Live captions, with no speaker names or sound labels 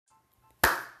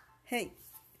Hey,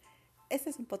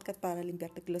 ¿este es un podcast para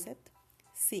limpiar tu closet?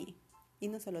 Sí, y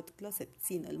no solo tu closet,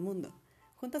 sino el mundo.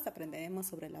 Juntos aprenderemos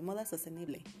sobre la moda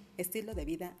sostenible, estilo de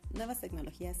vida, nuevas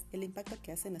tecnologías y el impacto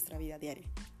que hace en nuestra vida diaria.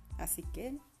 Así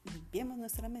que, limpiemos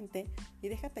nuestra mente y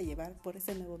déjate llevar por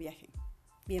ese nuevo viaje.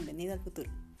 Bienvenido al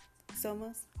futuro.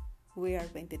 Somos We Are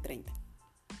 2030.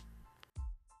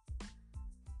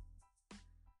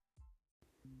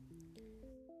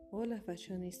 Hola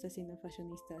fashionistas y no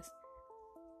fashionistas.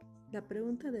 La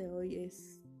pregunta de hoy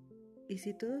es, ¿y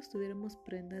si todos tuviéramos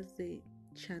prendas de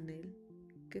Chanel,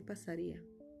 qué pasaría?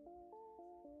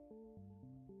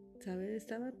 ¿Sabes?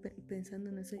 Estaba pensando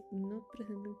en eso y no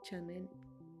presento Chanel.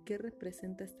 ¿Qué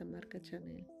representa esta marca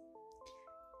Chanel?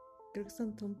 Creo que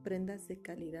son prendas de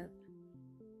calidad.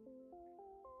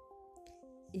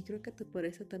 Y creo que por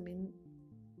eso también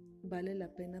vale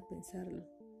la pena pensarlo.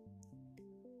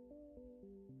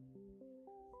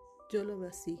 Yo lo veo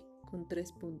así, con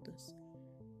 3 puntos.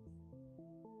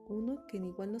 Uno, que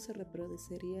igual no se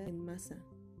reproduciría en masa.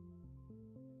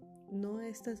 No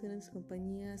estas grandes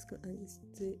compañías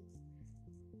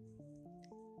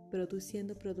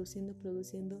produciendo,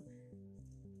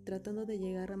 tratando de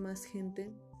llegar a más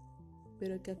gente,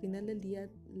 pero que al final del día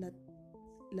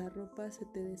la ropa se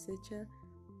te desecha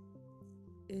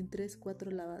en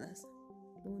 3-4 lavadas,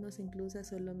 unos inclusive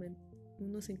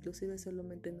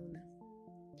solamente en una.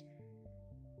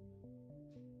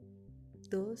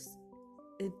 2,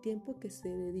 el tiempo que se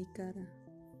dedicaría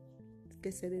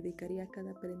a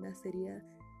cada prenda sería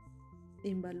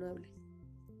invaluable.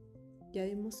 Ya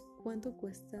vimos cuánto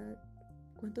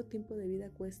tiempo de vida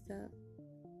cuesta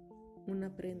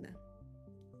una prenda.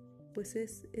 Pues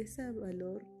ese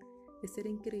valor de ser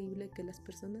increíble que las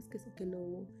personas que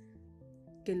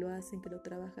lo hacen, que lo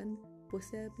trabajan, pues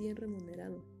sea bien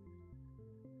remunerado.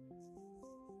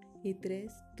 Y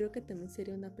 3, creo que también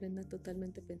sería una prenda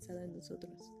totalmente pensada en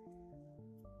nosotros,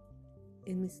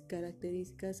 en mis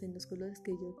características, en los colores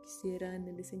que yo quisiera, en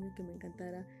el diseño que me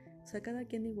encantara. O sea, cada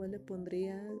quien igual le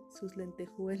pondría sus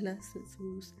lentejuelas,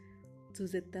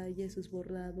 sus detalles, sus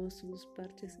bordados, sus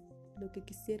parches, lo que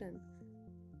quisieran.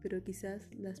 Pero quizás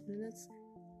la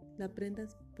prenda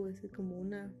puede ser como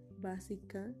una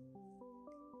básica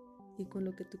y con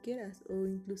lo que tú quieras, o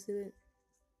inclusive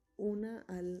una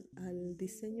al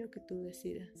diseño que tú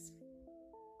decidas.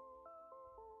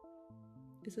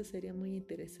 Eso sería muy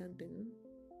interesante, ¿no?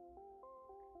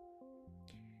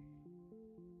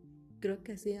 Creo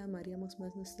que así amaríamos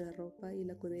más nuestra ropa y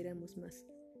la cuidaríamos más.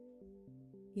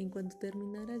 Y en cuanto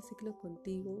terminara el ciclo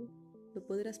contigo, lo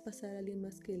podrás pasar a alguien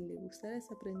más que le gustara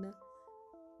esa prenda,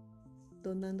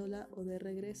 donándola o de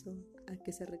regreso a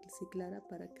que se reciclara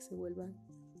para que se vuelva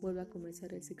a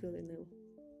comenzar el ciclo de nuevo.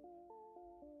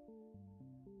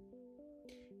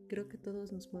 Creo que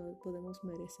todos nos podemos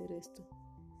merecer esto.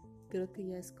 Creo que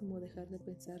ya es como dejar de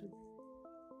pensar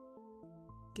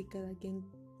que cada quien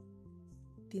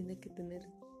tiene que tener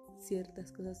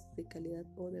ciertas cosas de calidad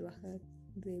o de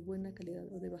buena calidad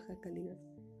o de baja calidad.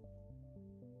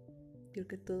 Creo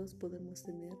que todos podemos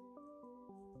tener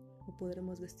o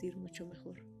podremos vestir mucho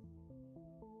mejor.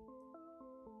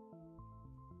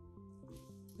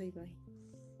 Bye bye.